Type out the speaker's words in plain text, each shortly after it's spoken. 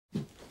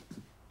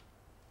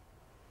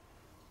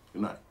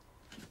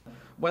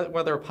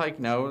Whether Pike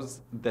knows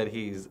that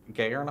he's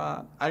gay or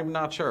not, I'm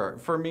not sure.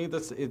 For me,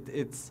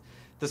 it's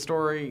the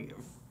story.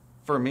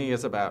 For me,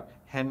 is about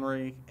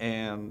Henry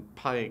and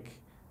Pike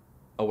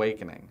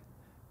awakening,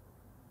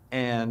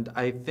 and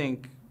I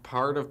think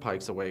part of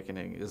Pike's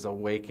awakening is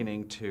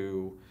awakening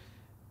to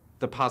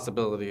the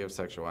possibility of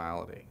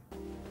sexuality.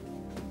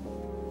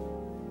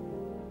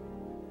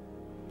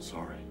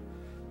 Sorry.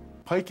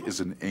 Pike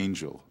is an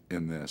angel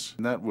in this,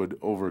 and that would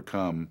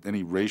overcome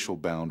any racial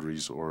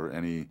boundaries or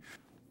any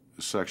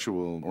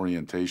sexual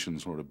orientation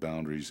sort of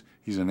boundaries.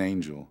 He's an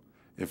angel,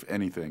 if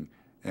anything,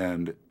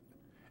 and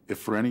if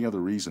for any other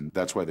reason,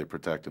 that's why they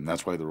protect him.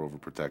 That's why they're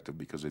overprotective,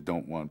 because they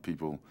don't want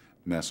people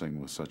messing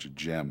with such a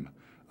gem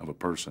of a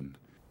person.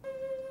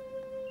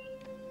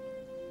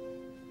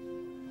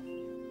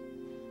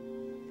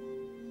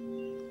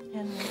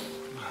 Henry,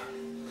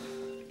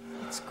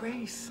 it's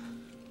Grace.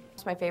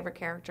 My favorite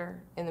character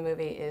in the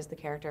movie is the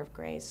character of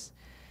Grace,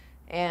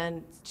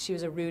 and she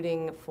was a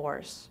rooting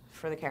force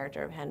for the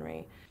character of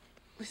Henry.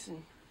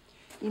 Listen,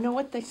 you know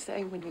what they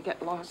say when you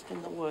get lost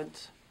in the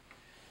woods?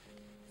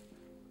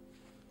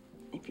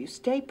 If you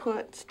stay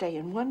put, stay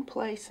in one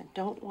place, and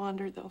don't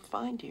wander, they'll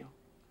find you.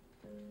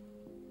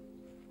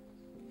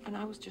 And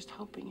I was just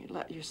hoping you'd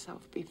let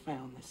yourself be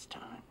found this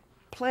time.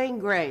 Playing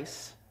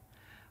Grace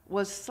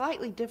was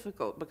slightly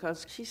difficult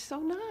because she's so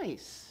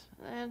nice,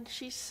 and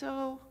she's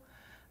so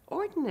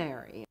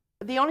ordinary.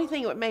 The only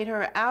thing that made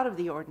her out of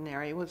the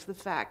ordinary was the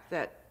fact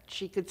that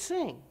she could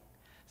sing.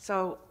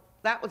 So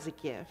that was a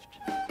gift.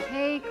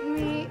 Take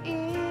me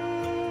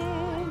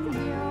in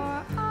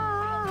your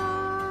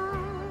arms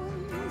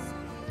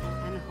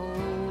and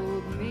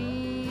hold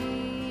me.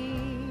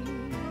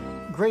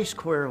 Grace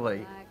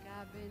clearly,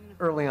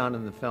 early on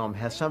in the film,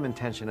 has some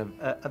intention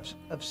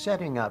of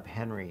setting up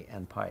Henry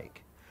and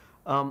Pike.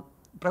 But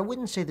I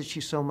wouldn't say that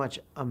she's so much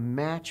a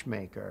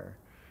matchmaker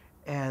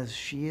as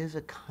she is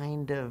a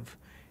kind of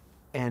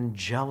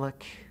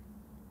angelic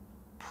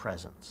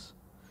presence.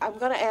 I'm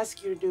going to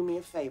ask you to do me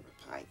a favor,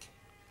 Pike.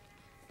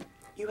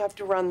 You have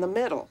to run the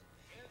middle.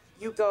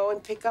 You go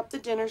and pick up the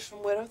dinners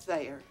from Widow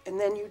Thayer, and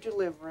then you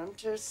deliver them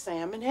to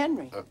Sam and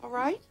Henry, all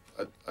right?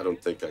 I don't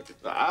think I could.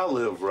 I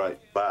live right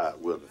by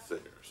Widow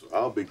Thayer, so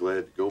I'll be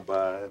glad to go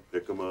by and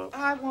pick them up.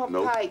 I want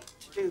Pike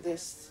to do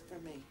this for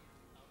me.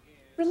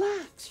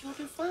 Relax, you'll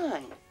do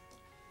fine.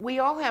 We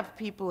all have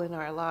people in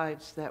our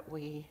lives that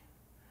we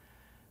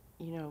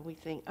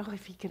think, oh,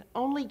 if he can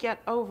only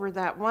get over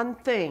that one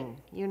thing,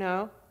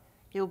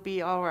 he'll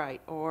be all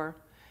right. Or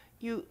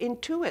you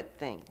intuit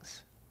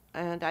things.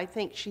 And I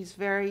think she's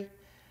very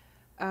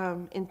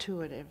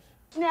intuitive.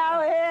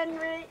 Now,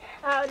 Henry,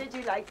 how did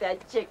you like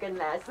that chicken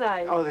last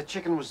night? Oh, the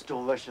chicken was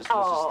delicious,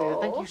 Mrs. Thayer.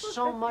 Thank you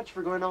so much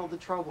for going all the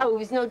trouble. Oh, it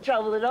was no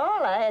trouble at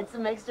all. I had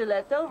some extra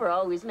left over. I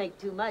always make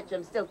too much.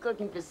 I'm still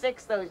cooking for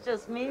 6, so it's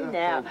just me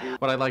now.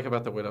 What I like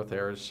about the Widow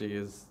Thayer is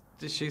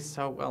she's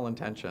so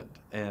well-intentioned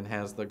and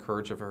has the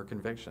courage of her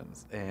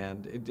convictions,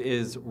 and it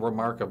is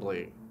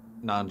remarkably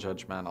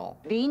non-judgmental.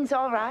 Beans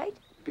all right?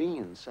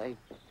 Beans,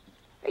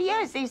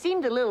 Yes, they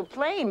seemed a little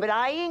plain, but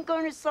I ain't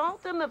going to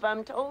salt them if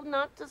I'm told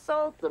not to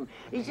salt them.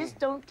 They just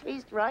don't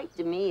taste right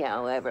to me,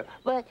 however.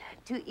 But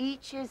to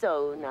each his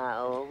own, I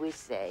always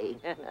say.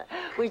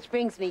 Which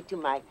brings me to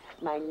my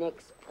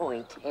next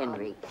point,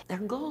 Henry. Our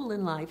goal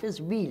in life is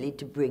really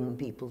to bring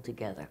people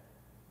together.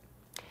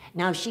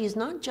 Now, she is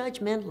not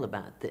judgmental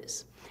about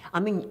this. I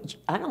mean,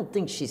 I don't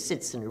think she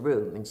sits in a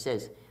room and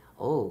says,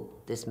 oh,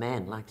 this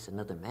man likes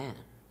another man.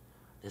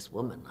 This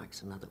woman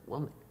likes another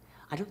woman.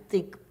 I don't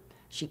think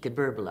she could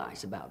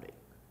verbalize about it.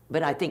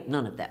 But I think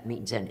none of that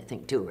means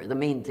anything to her. The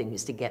main thing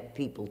is to get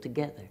people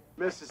together.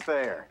 Mrs.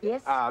 Thayer.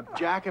 Yes?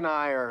 Jack and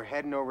I are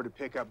heading over to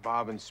pick up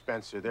Bob and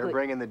Spencer. They're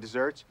bringing the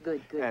desserts.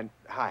 Good. And,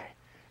 hi.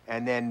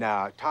 And then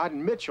Todd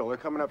and Mitchell are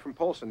coming up from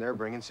Polson. They're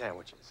bringing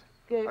sandwiches.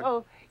 Good.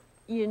 Oh,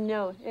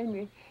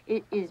 Henry,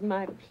 it is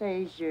my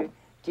pleasure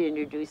to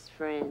introduce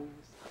friends.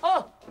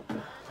 Oh!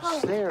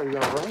 Mrs. Thayer, you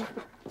all right?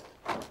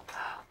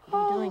 What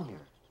are you doing here?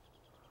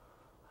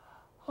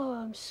 Oh,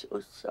 I'm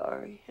so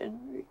sorry,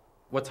 Henry.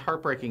 What's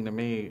heartbreaking to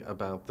me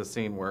about the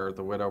scene where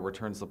the widow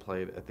returns the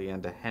plate at the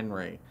end to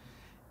Henry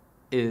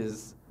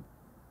is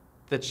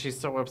that she's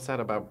so upset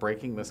about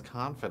breaking this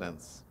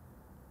confidence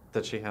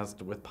that she has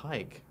with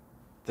Pike,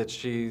 that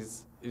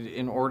she's,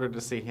 in order to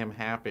see him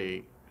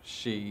happy,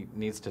 she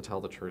needs to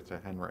tell the truth to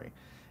Henry.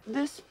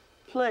 This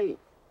plate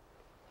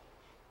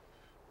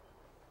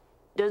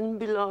doesn't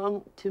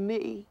belong to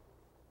me.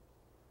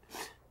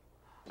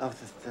 Oh,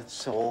 that's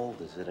so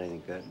old. Is it any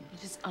good?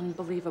 It is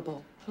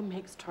unbelievable. Who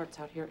makes tarts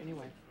out here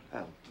anyway?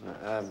 Oh,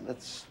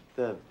 that's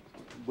the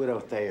Widow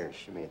Thayer.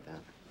 She made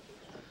that.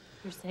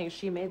 You're saying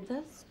she made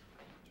this?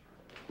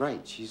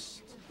 Right.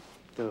 She's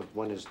the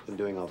one who's been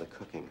doing all the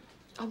cooking.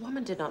 A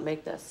woman did not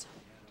make this.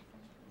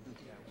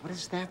 What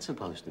is that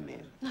supposed to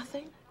mean?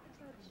 Nothing.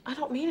 I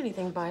don't mean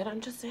anything by it. I'm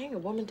just saying a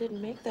woman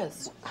didn't make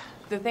this.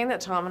 The thing that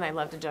Tom and I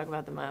love to joke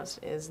about the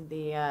most is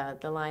the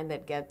line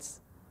that gets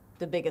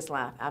the biggest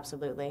laugh,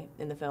 absolutely,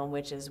 in the film,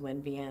 which is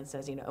when Vianne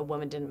says, a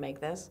woman didn't make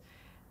this.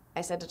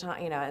 I said to Tom,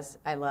 you know, as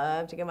I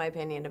love to give my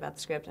opinion about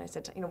the script, and I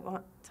said, you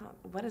know, Tom,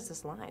 what is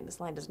this line?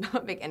 This line does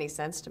not make any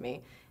sense to me.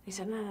 And he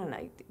said,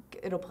 no,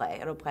 it'll play.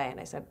 And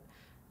I said,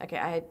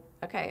 okay,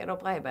 it'll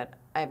play, but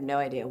I have no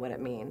idea what it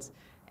means.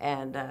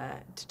 And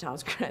to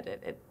Tom's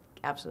credit, it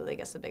absolutely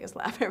gets the biggest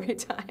laugh every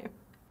time.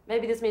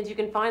 Maybe this means you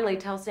can finally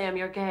tell Sam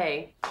you're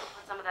gay. Put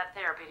some of that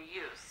therapy to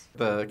use.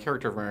 The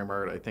character of Mary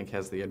Murd, I think,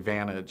 has the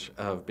advantage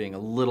of being a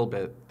little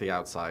bit the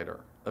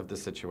outsider of the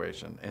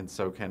situation, and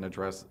so can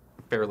address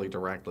fairly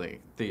directly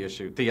the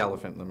issue, the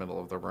elephant in the middle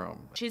of the room.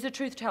 She's a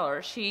truth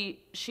teller. She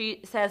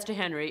says to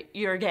Henry,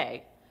 "You're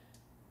gay."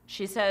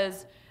 She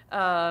says,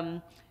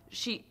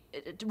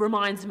 it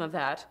reminds him of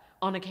that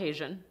on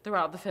occasion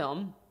throughout the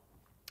film.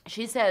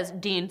 She says,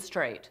 "Dean's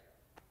straight."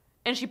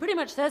 And she pretty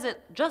much says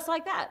it just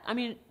like that. I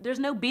mean, there's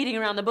no beating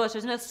around the bush.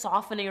 There's no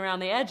softening around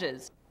the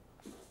edges.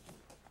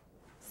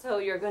 So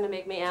you're going to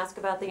make me ask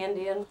about the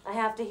Indian? I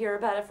have to hear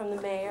about it from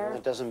the mayor?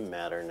 It doesn't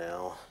matter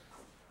now.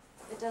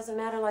 It doesn't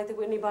matter like the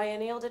Whitney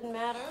Biennial didn't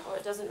matter? Or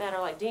it doesn't matter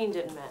like Dean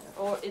didn't matter?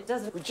 Or it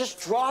doesn't... Well,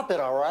 just drop it,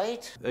 all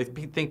right? I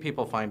think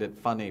people find it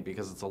funny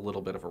because it's a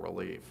little bit of a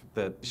relief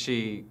that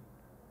she,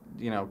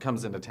 you know,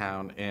 comes into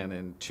town and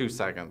in 2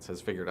 seconds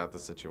has figured out the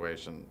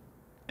situation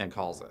and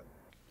calls it.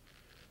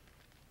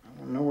 I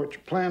want to know what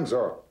your plans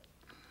are.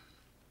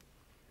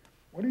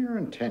 What are your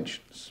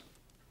intentions?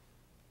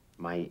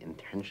 My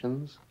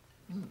intentions?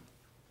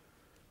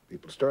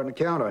 People are starting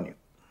to count on you.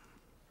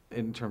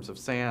 In terms of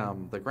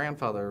Sam, the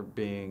grandfather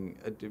being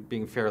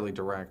fairly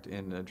direct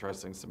in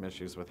addressing some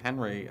issues with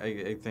Henry,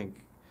 I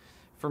think,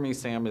 for me,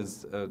 Sam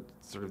is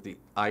sort of the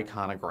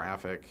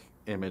iconographic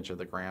image of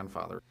the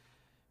grandfather.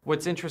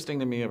 What's interesting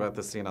to me about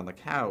the scene on the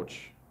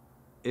couch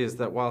is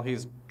that while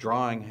he's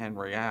drawing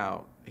Henry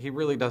out, he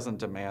really doesn't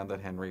demand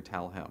that Henry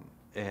tell him,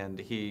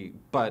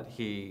 but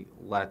he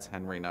lets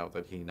Henry know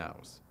that he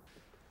knows.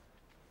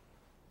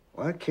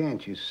 Why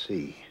can't you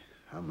see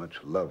how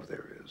much love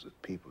there is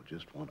that people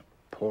just want to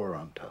pour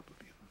on top of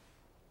you?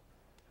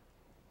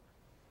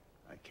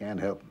 I can't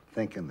help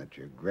thinking that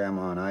your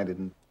grandma and I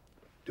didn't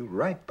do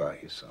right by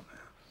you somehow.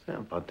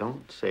 Grandpa,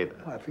 don't say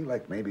that. Well, I feel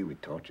like maybe we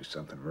taught you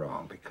something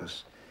wrong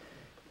because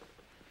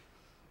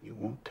you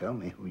won't tell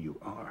me who you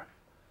are.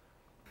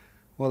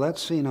 Well, that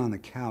scene on the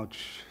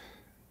couch,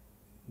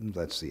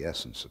 that's the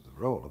essence of the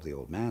role, of the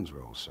old man's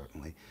role,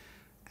 certainly.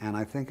 And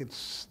I think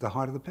it's the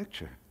heart of the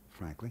picture,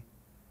 frankly.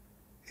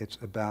 It's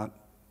about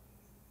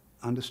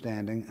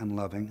understanding and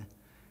loving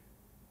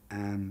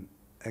and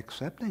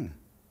accepting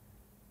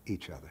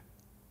each other.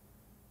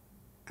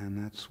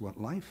 And that's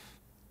what life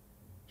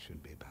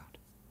should be about.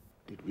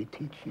 Did we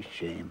teach you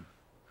shame?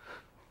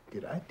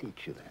 Did I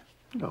teach you that?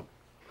 No.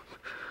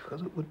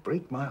 Because it would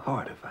break my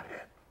heart if I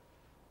had.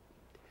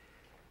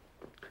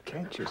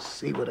 Can't you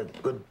see what a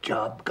good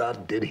job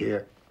God did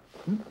here?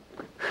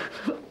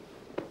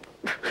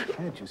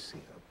 Can't you see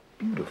how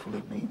beautiful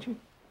He made you?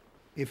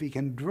 If He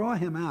can draw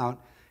him out,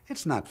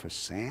 it's not for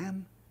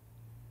Sam.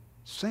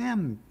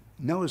 Sam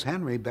knows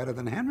Henry better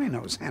than Henry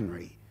knows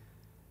Henry.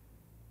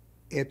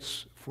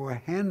 It's for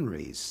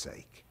Henry's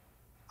sake,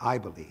 I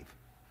believe,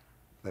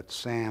 that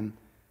Sam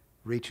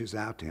reaches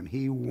out to him.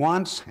 He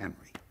wants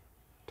Henry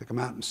to come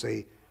out and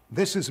say,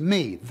 "This is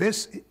me."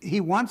 He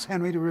wants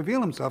Henry to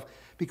reveal himself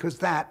because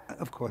that,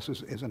 of course,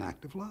 is an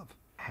act of love.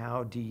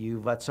 How do you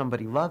let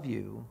somebody love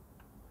you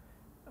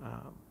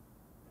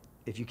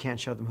if you can't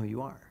show them who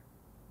you are?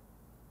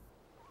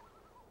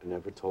 I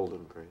never told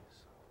him, Grace.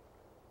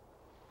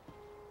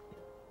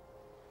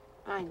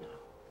 I know.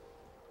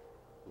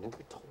 I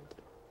never told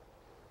him.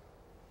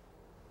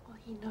 Well,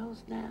 he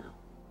knows now.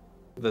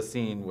 The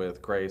scene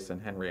with Grace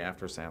and Henry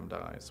after Sam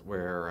dies,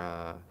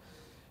 where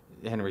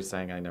Henry's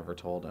saying, "I never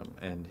told him,"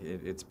 and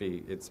it's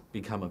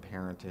become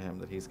apparent to him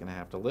that he's going to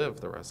have to live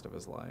the rest of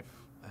his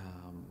life,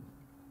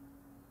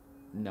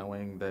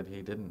 knowing that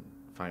he didn't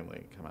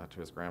finally come out to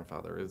his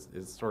grandfather is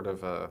sort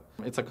of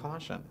it's a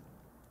caution,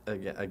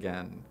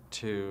 again,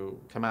 to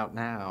come out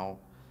now.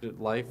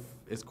 Life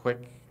is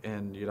quick,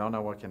 and you don't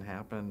know what can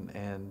happen,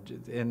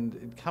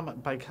 and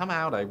by come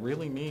out, I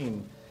really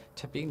mean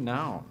to be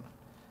known,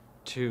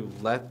 to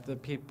let the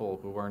people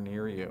who are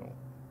near you,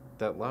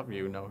 that love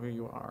you, know who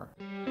you are.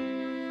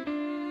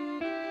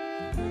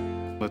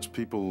 Lets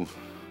people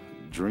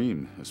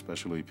dream,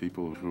 especially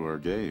people who are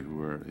gay,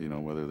 who are, you know,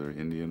 whether they're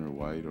Indian or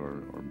white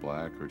or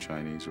black or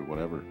Chinese or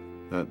whatever.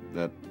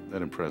 That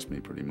impressed me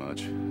pretty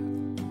much.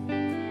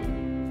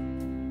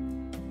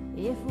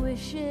 If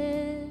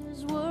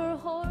wishes were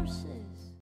horses